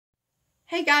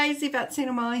Hey guys, Yvette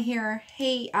St.Amant here.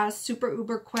 Hey, super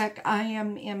uber quick. I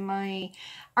am in my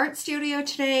art studio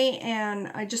today and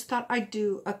I just thought I'd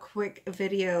do a quick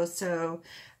video so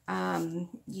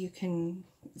you can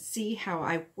see how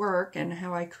I work and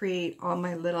how I create all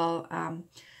my little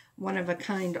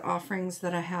one-of-a-kind offerings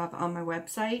that I have on my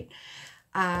website.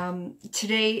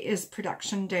 Today is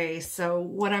production day, so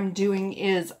what I'm doing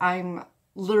is I'm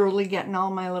literally getting all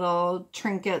my little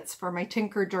trinkets for my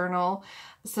Tinker Journal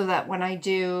so that when I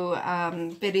do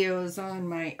videos on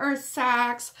my earth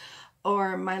sacks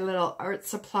or my little art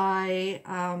supply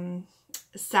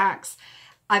sacks,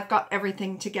 I've got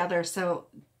everything together. So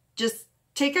just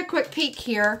take a quick peek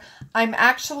here. I'm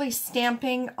actually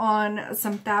stamping on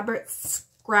some fabric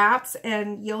scraps,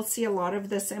 and you'll see a lot of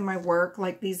this in my work,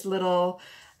 like these little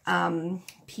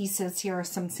pieces here are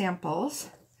some samples.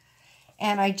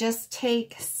 And I just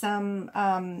take some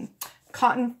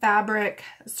cotton fabric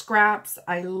scraps.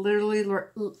 I literally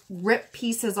rip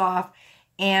pieces off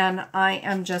and I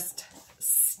am just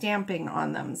stamping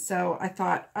on them. So I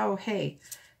thought, oh, hey,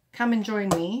 come and join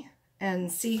me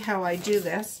and see how I do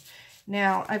this.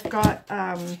 Now I've got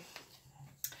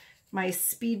my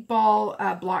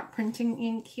Speedball block printing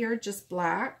ink here, just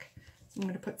black. I'm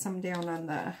going to put some down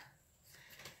on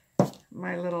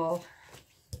my little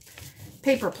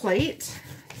paper plate.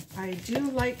 I do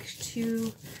like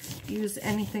to use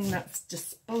anything that's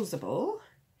disposable.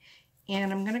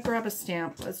 And I'm going to grab a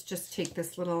stamp. Let's just take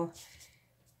this little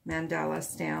mandala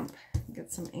stamp,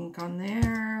 get some ink on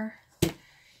there,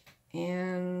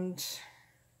 and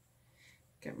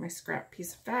get my scrap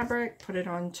piece of fabric, put it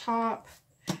on top.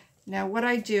 Now what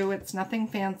I do, it's nothing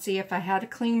fancy. If I had a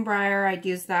clean brayer, I'd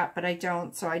use that, but I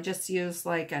don't. So I just use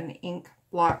like an ink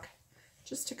block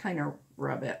just to kind of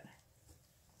rub it.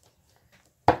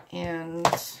 And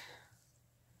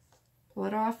pull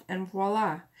it off, and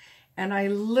voila. And I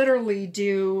literally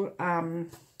do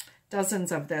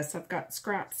dozens of this. I've got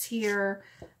scraps here.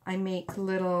 I make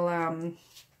little,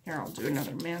 here, I'll do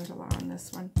another mandala on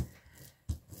this one.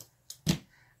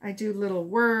 I do little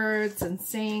words and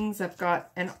sayings. I've got,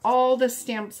 and all the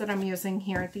stamps that I'm using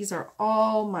here, these are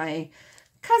all my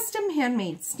custom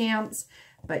handmade stamps,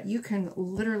 but you can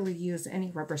literally use any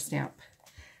rubber stamp.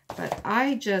 But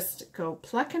I just go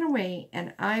plucking away,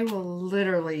 and I will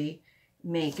literally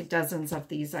make dozens of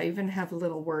these. I even have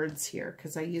little words here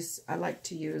because I like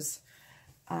to use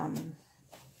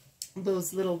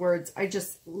those little words. I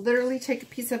just literally take a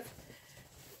piece of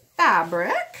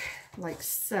fabric like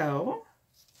so,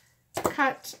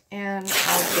 cut, and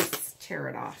I'll just tear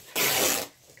it off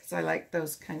because I like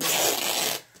those kind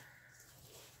of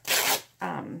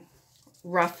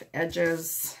rough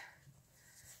edges.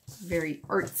 Very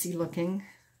artsy looking.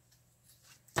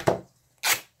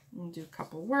 We'll do a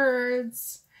couple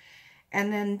words.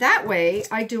 And then that way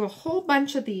I do a whole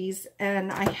bunch of these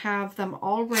and I have them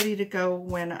all ready to go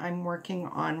when I'm working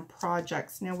on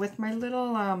projects. Now with my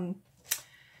little,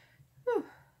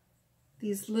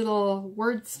 these little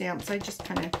word stamps, I just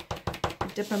kind of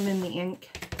dip them in the ink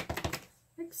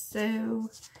like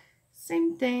so.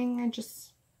 Same thing, I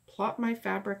just plop my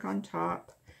fabric on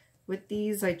top. With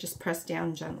these, I just press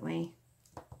down gently.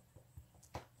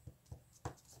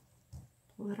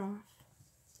 Pull it off.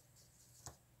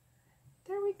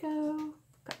 There we go.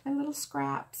 Got my little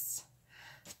scraps.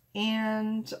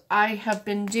 And I have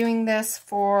been doing this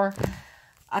for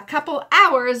a couple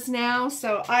hours now,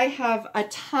 so I have a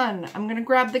ton. I'm going to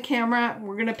grab the camera,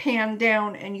 we're going to pan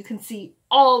down, and you can see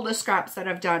all the scraps that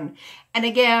I've done. And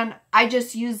again, I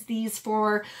just use these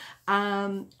for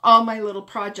all my little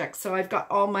projects. So I've got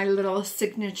all my little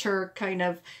signature kind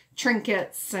of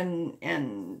trinkets and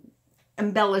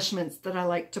embellishments that I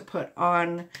like to put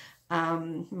on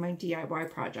my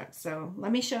DIY projects. So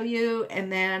let me show you,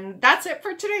 and then that's it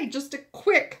for today. Just a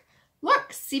quick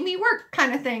look, see me work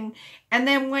kind of thing. And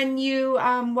then when you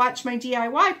watch my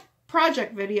DIY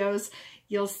project videos,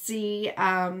 you'll see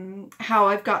how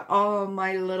I've got all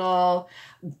my little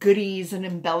goodies and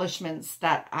embellishments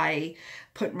that I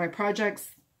put in my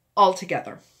projects all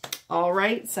together. All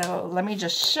right, so let me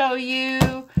just show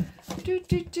you.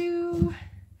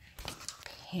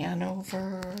 Pan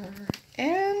over,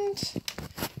 and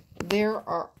there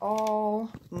are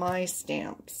all my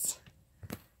stamps.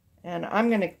 And I'm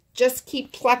going to just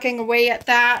keep plucking away at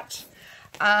that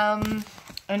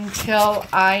until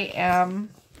I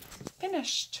am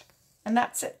finished. And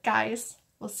that's it, guys.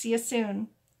 We'll see you soon.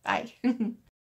 Bye.